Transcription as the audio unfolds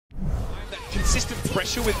consistent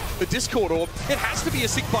pressure with the Discord orb, it has to be a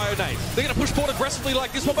sick bio nade. They're going to push forward aggressively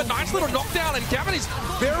like this one, but nice little knockdown, and Gavin is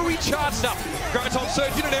very charged up. Graviton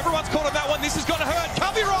surging, and everyone's caught on that one. This is going to hurt.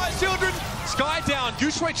 Cover your eyes, children. Sky down.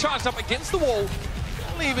 Gooshway charged up against the wall.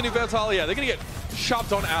 Even if Vertalia, they're going to get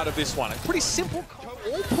shoved on out of this one. It's pretty simple.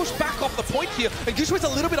 All pushed back off the point here, and Gooshway's a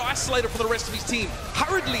little bit isolated from the rest of his team.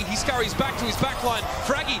 Hurriedly, he scurries back to his backline.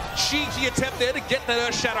 Fraggy, cheeky attempt there to get that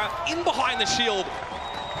Earth Shatter in behind the shield.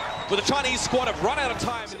 But the Chinese squad have run out of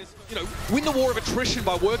time and win the war of attrition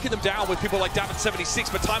by working them down with people like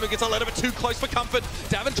Davin76, but Timer gets a little bit too close for comfort.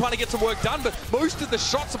 Davin trying to get some work done, but most of the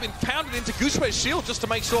shots have been pounded into Gooshway's shield just to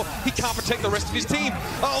make sure he can't protect the rest of his team.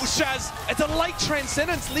 Oh, Shaz, it's a late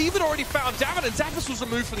transcendence. Leave had already found Davin, and Zappos was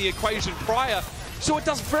removed from the equation prior. So it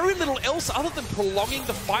does very little else other than prolonging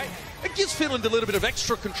the fight. It gives Finland a little bit of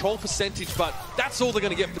extra control percentage, but that's all they're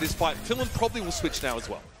going to get for this fight. Finland probably will switch now as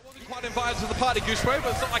well. Quite invited to the party, Gooshway,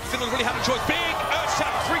 but it's not like Finland really had a choice. Big Earth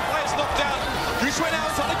Shatter, 3 players knocked down. Gooshway now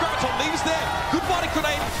inside the Graviton, leaves there. Good body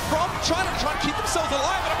grenade from China to try and keep themselves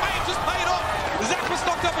alive, but it may have just paid off. Zappos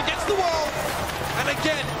knocked up against the wall. And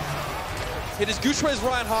again, it is Gooshway's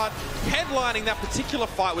Reinhardt headlining that particular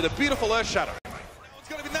fight with a beautiful Earth Shatter. It's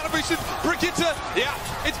going to be nano-boosted. Brigitte, yeah,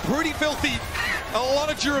 it's pretty filthy. A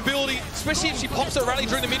lot of durability, especially if she pops her rally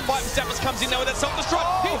during the mid-fight and Zappos comes in now with that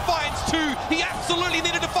self-destruct. He finds 2. He absolutely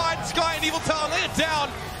needed to find Sky and Evil Talon. Lay it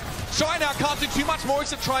down. Shy now can't do too much more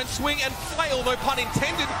except try and swing and flail, no pun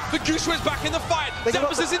intended. But Gooshway's back in the fight.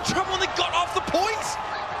 Zappos is in trouble and they got off the points.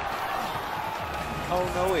 Oh,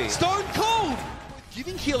 no way. Stone cold.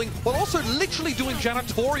 Giving healing, while also literally doing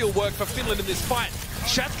janitorial work for Finland in this fight.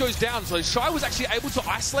 Shaz goes down, so Shy was actually able to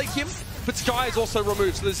isolate him, but Sky is also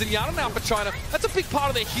removed. So there's Zenyatta now for China. That's a big part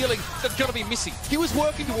of their healing that's going to be missing. He was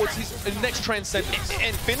working towards his next transcendence.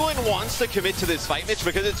 And Finland wants to commit to this fight, Mitch,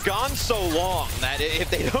 because it's gone so long that if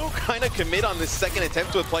they don't kind of commit on this second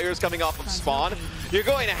attempt with players coming off of spawn, you're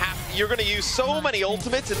going to use so many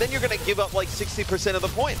ultimates, and then you're going to give up like 60% of the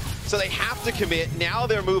point. So they have to commit. Now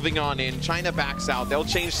they're moving on in. China backs out. They'll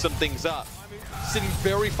change some things up. Sitting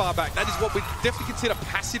very far back. That is what we definitely consider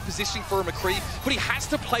passive positioning for a McCree, but he has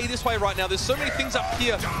to play this way right now. There's so many things up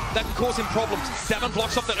here that can cause him problems. Davin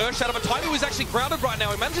blocks off that Earth Shatter, but Timer is actually grounded right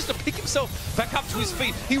now. He manages to pick himself back up to his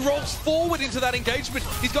feet. He rolls forward into that engagement.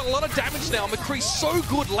 He's got a lot of damage now. McCree's so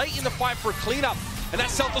good late in the fight for a cleanup, and that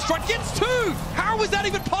self-destruct gets 2! How was that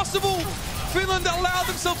even possible? Finland allowed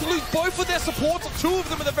themselves to lose both of their supports, or 2 of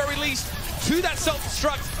them at the very least, to that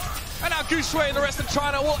self-destruct. And now Gooshway and the rest of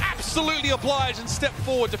China will absolutely oblige and step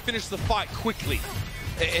forward to finish the fight quickly.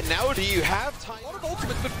 And now do you have time? A lot of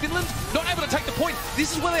ultimates, but Finland not able to take the point.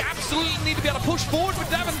 This is where they absolutely need to be able to push forward with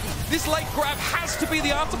Davin. This late grab has to be the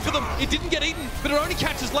answer for them. It didn't get eaten, but it only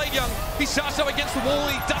catches Late Young. He's charged up against the wall.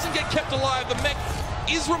 He doesn't get kept alive. The mech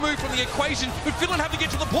is removed from the equation, but Finland have to get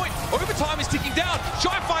to the point. Overtime is ticking down.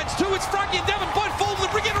 Shy finds 2. It's Fraggy and Davin both fall to the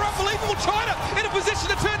Brigade. Unbelievable. China in a position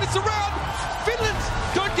to turn this around. Finland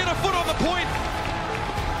don't get a foot on the point,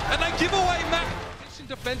 and they give away map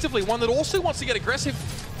defensively. One that also wants to get aggressive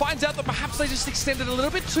finds out that perhaps they just extended a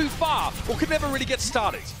little bit too far, or could never really get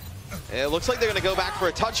started. It looks like they're going to go back for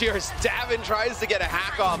a touch here as Davin tries to get a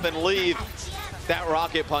hack off and leave. That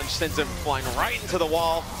rocket punch sends him flying right into the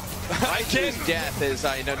wall. Right to his death is,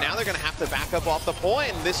 now they're going to have to back up off the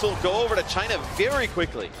point, and this will go over to China very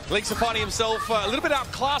quickly. Link's finding himself a little bit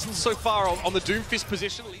outclassed so far on the Doomfist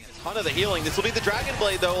position. Ton of the healing. This will be the Dragon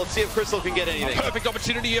Blade, though. Let's see if Crystal can get anything. A perfect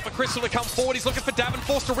opportunity here for Crystal to come forward. He's looking for Davin,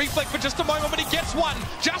 forced to reflect for just a moment, but he gets one.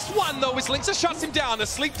 Just one, though, as Linksa shuts him down. The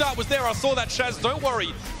sleep dart was there. I saw that, Shaz. Don't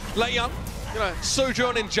worry. Lei Young,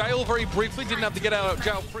 sojourn in jail very briefly. Didn't have to get out of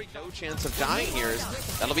jail free. No chance of dying here.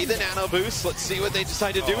 That'll be the nano boost. Let's see what they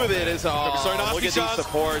decide to do with it. Look at these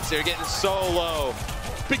supports. They're getting so low.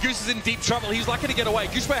 Big Goose is in deep trouble. He was lucky to get away.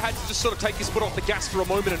 Gooshway had to just sort of take his foot off the gas for a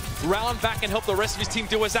moment and round back and help the rest of his team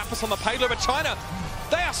deal with Zappos on the payload. But China,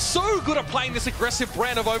 they are so good at playing this aggressive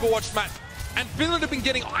brand of Overwatch, Matt. And Finland have been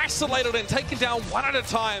getting isolated and taken down one at a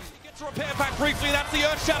time. To repair back briefly, and that's the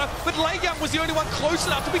Earth Shatter, but Lei Young was the only one close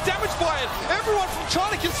enough to be damaged by it. Everyone from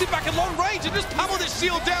China can sit back at long range and just pummel this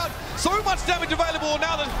shield down. So much damage available.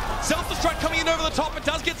 Now the self-destruct coming in over the top. It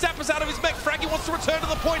does get Zappos out of his mech. Fraggy wants to return to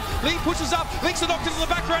the point. Lee pushes up. Linksa knocked into the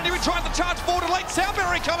background. He tries to charge forward. A late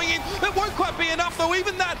Soundberry coming in. It won't quite be enough, though.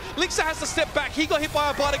 Even that, Linksa has to step back. He got hit by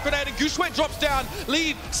a bardic grenade, and Gooshway drops down.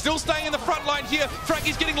 Lee still staying in the front line here.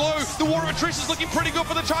 Fraggy's getting low. The war of attrition is looking pretty good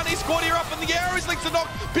for the Chinese squad here. Up in the air is Linksa knocked.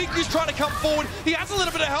 Big Goose trying to come forward. He has a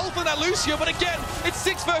little bit of health in that Lucio, but again, it's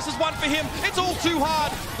 6 versus 1 for him. It's all too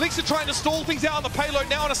hard. Linksa trying to stall things out on the payload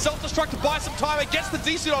now on a self-destruct to buy some time. It gets the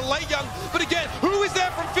decent on Lei Young, but again, who is there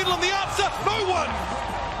from Finland? The answer, no one!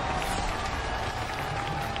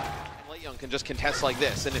 can just contest like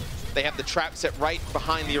this. And they have the trap set right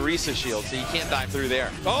behind the Orisa shield, so you can't dive through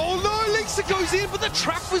there. Oh no, Linksa goes in, but the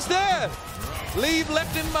trap was there. Leave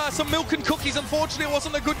left him some milk and cookies. Unfortunately, it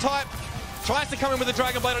wasn't a good time. Tries to come in with the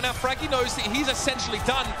Dragon Blade, and now Fraggy knows that he's essentially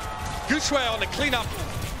done. Gushue on the cleanup.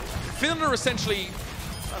 Finland are essentially,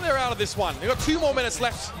 they're out of this one. They've got 2 more minutes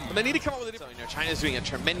left, and they need to come up with a different... So, China's doing a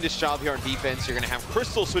tremendous job here on defense. You're going to have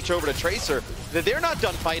Crystal switch over to Tracer. They're not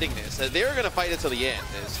done fighting this. They're going to fight it till the end.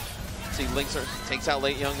 See, Linksa takes out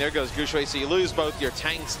Late Young. There goes Gushue. So you lose both your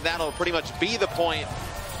tanks. That'll pretty much be the point.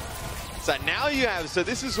 So now you have, so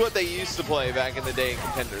this is what they used to play back in the day in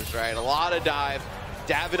Contenders, right? A lot of dive.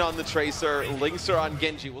 David on the Tracer, Linksa on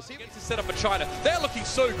Genji. We'll see. It's a setup for China. They're looking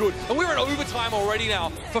so good. And we're in overtime already now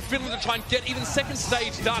for Finland to try and get even second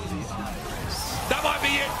stage done. That might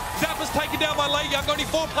be it. Zappa's taken down by Lei Young. Only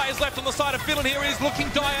 4 players left on the side of Finland. Here it is looking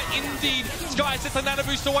dire indeed. Sky sets a nano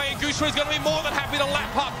boost away, and Gushue is going to be more than happy to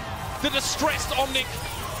lap up the distressed Omnic.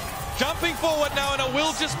 Jumping forward now, and it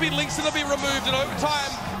will just be Linksa to be removed, and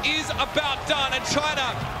overtime is about done. And China,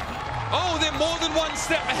 oh, they're more than 1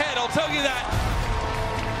 step ahead, I'll tell you that.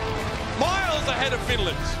 Miles ahead of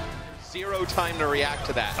Finland. 0 time to react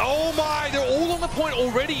to that. Oh my, they're all on the point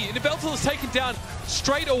already. And Veltel is taken down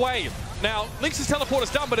straight away. Now, Linksa's teleport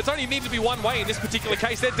is done, but it's only needed to be one way in this particular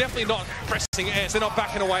case. They're definitely not pressing S. They're not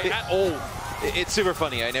backing away at all. It's super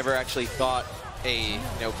funny. I never actually thought a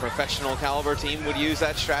professional caliber team would use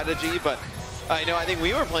that strategy, but I think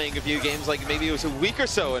we were playing a few games, like maybe it was a week or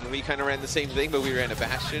so, and we kind of ran the same thing, but we ran a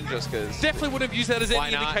Bastion just because. Definitely would have used that as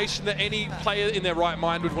any indication that any player in their right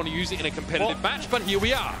mind would want to use it in a competitive match, but here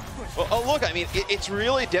we are. Well, oh look, I mean, it's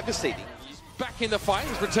really devastating. Back in the fight,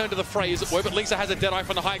 he's returned to the fray as it were, but Linksa has a Deadeye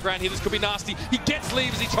from the high ground here. This could be nasty. He gets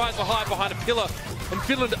leave as he tries to hide behind a pillar, and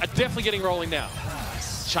Finland are definitely getting rolling now.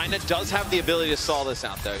 China does have the ability to stall this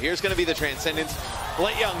out, though. Here's going to be the Transcendence.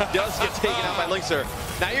 Late Young does get taken out by Linksa.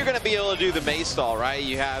 Now you're going to be able to do the Mei stall, right?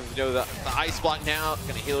 You have the Ice Block now,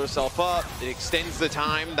 going to heal herself up. It extends the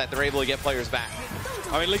time that they're able to get players back.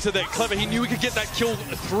 I mean, Linksa, they're clever. He knew he could get that kill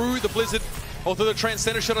through the Blizzard, or through the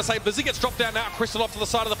Transcender, should I say. Blizzard gets dropped down now. Crystal off to the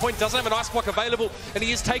side of the point. Doesn't have an Ice Block available, and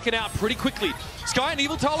he is taken out pretty quickly. Sky and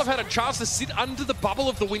Evil Tile have had a chance to sit under the bubble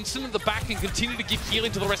of the Winston at the back and continue to give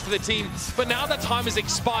healing to the rest of their team. But now that time has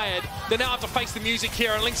expired. They now have to face the music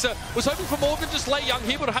here, and Linksa was hoping for more than just Lei Young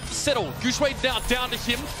here, but will have to settle. Gushue now down to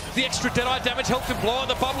him. The extra Deadeye damage helped him blow out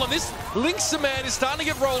the bubble, and this Linksa man is starting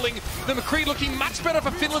to get rolling. The McCree looking much better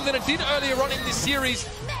for Finland than it did earlier on in this series,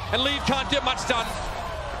 and Lead can't get much done.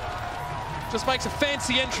 Just makes a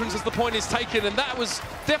fancy entrance as the point is taken, and that was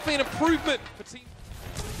definitely an improvement for Team.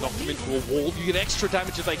 Knocked them into a wall. You get extra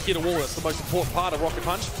damage if they hit a wall. That's the most important part of Rocket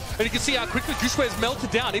Punch. And you can see how quickly Gushue has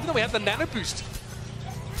melted down, even though we have the nano boost.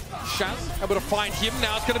 Shaz able to find him.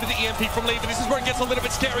 Now it's going to be the EMP from Lee, but this is where it gets a little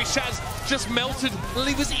bit scary. Shaz just melted.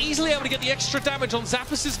 Lee was easily able to get the extra damage on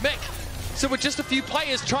Zappos' mech. So with just a few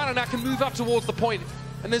players, China now can move up towards the point,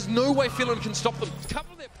 and there's no way Finland can stop them.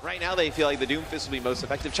 Right now, they feel like the Doomfist will be most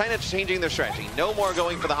effective. China's changing their strategy. No more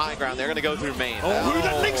going for the high ground. They're going to go through main. Oh, who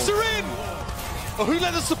let Linksa in? Oh, who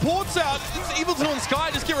let the supports out? It's Evil Tile and Sky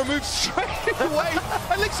just get removed straight away.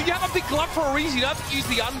 And Linksa, you have a big glove for a reason. You don't have to use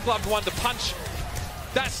the ungloved one to punch.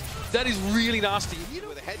 That is really nasty.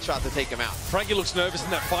 With a headshot to take him out. Frankie looks nervous in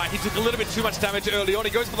that fight. He took a little bit too much damage early on.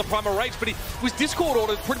 He goes for the Primal Rage, but he was Discord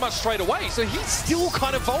ordered pretty much straight away. So he's still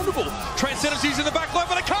kind of vulnerable. Transcendence's using the back line,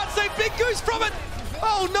 but I can't save Big Goose from it.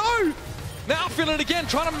 Oh no! Now Finland again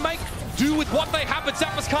trying to make do with what they have, but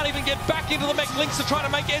Zappos can't even get back into the mech. Linksa trying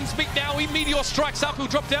to make ends meet now. He Meteor strikes up. He'll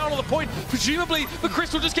drop down on the point, presumably, but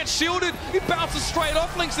Crystal just gets shielded. He bounces straight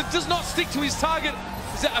off. Linksa does not stick to his target.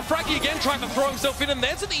 Frankie again trying to throw himself in, and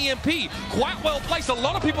there's an EMP. Quite well placed. A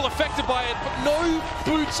lot of people affected by it, but no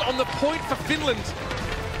boots on the point for Finland.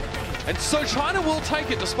 And so China will take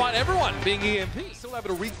it despite everyone being EMP. Still able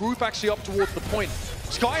to regroup actually up towards the point.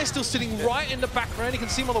 Sky is still sitting right in the background. You can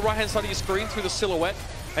see him on the right-hand side of your screen through the silhouette.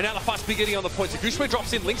 And now the fight's beginning on the point. So Gushue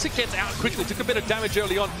drops in. Linksa gets out quickly. Took a bit of damage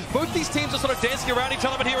early on. Both these teams are sort of dancing around each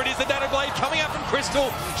other, but here it is. The Nano Blade coming out from Crystal.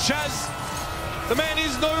 Shaz, the man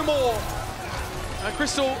is no more.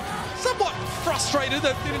 Crystal, somewhat frustrated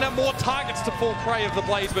that they didn't have more targets to fall prey of the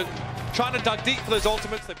Blades, but China dug deep for those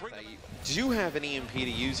ultimates. They bring do you have an EMP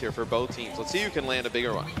to use here for both teams? Let's see who can land a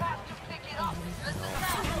bigger one.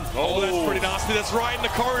 Oh, that's pretty nasty. That's right in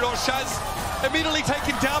the corridor. Shaz immediately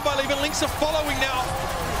taken down by Lee, but Linksa following now.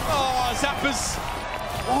 Oh, Zappos.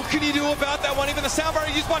 What can you do about that one? Even the sound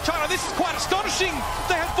barrier used by China. This is quite astonishing.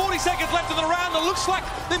 They have 40 seconds left in the round. It looks like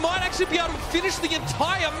they might actually be able to finish the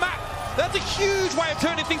entire map That's a huge way of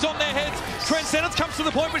turning things on their heads. Transcendence comes to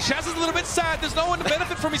the point, but Shaz is a little bit sad. There's no one to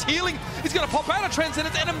benefit from his healing. He's going to pop out of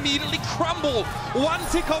Transcendence and immediately crumble. One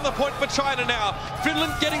tick on the point for China now.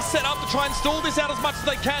 Finland getting set up to try and stall this out as much as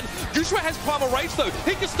they can. Gushue has primal rage though.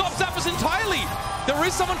 He can stop Zappas entirely. There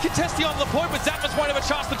is someone contesting on the point, but Zappas won't have a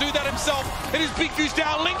chance to do that himself. It is Big Goose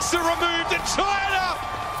down. Links are removed and China!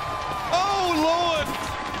 Oh Lord!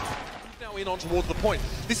 Now in on towards the point.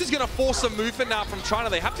 This is going to force some movement now from China.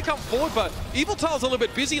 They have to come forward, but Evil Tail's a little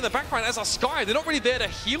bit busy in the background, as are Sky. They're not really there to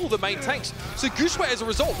heal the main tanks. So Gushue, as a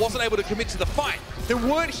result, wasn't able to commit to the fight. There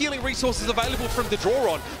weren't healing resources available for him to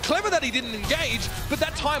draw on. Clever that he didn't engage, but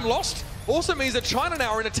that time lost also means that China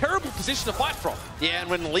now are in a terrible position to fight from. Yeah, and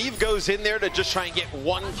when Leave goes in there to just try and get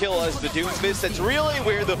one kill as the Doomfist, that's really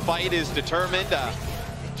where the fight is determined.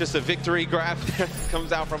 Just a victory grab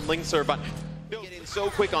comes out from Linkser, but getting so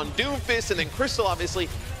quick on Doomfist, and then Crystal obviously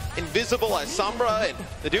invisible as Sombra, and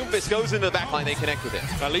the Doomfist goes into the backline. They connect with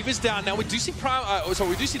it. Leave is down now. We do see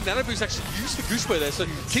Nano Boost actually used for Gushue there, so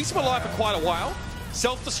keeps him alive for quite a while.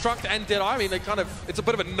 Self-destruct and Deadeye, I mean, they kind of, it's a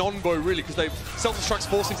bit of a non-bow really, because they've self-destructs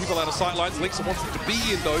forcing people out of sight lines. Linkser wants them to be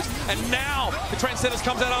in those, and now the Transcendence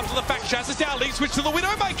comes out after the fact. Shaz is down, Leave switch to the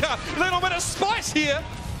Widowmaker. A little bit of spice here.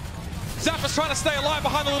 Zappa's trying to stay alive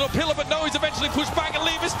behind the little pillar, but no, he's eventually pushed back, and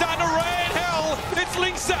Leave is down to rain hell. It's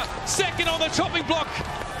Linkser, second on the chopping block.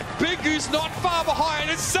 Big Goose not far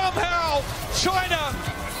behind, and somehow China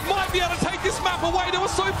might be able to take this map away. They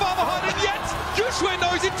were so far behind, and yet Gushue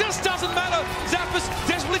knows it just doesn't matter. Zappa's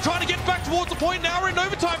desperately trying to get back towards the point. Now we're in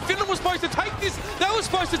overtime. Finland was supposed to take this. They were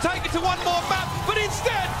supposed to take it to one more map, but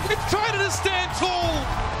instead it's China to stand tall.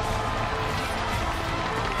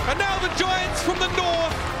 And now the Giants from the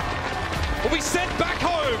north will be sent back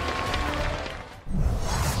home.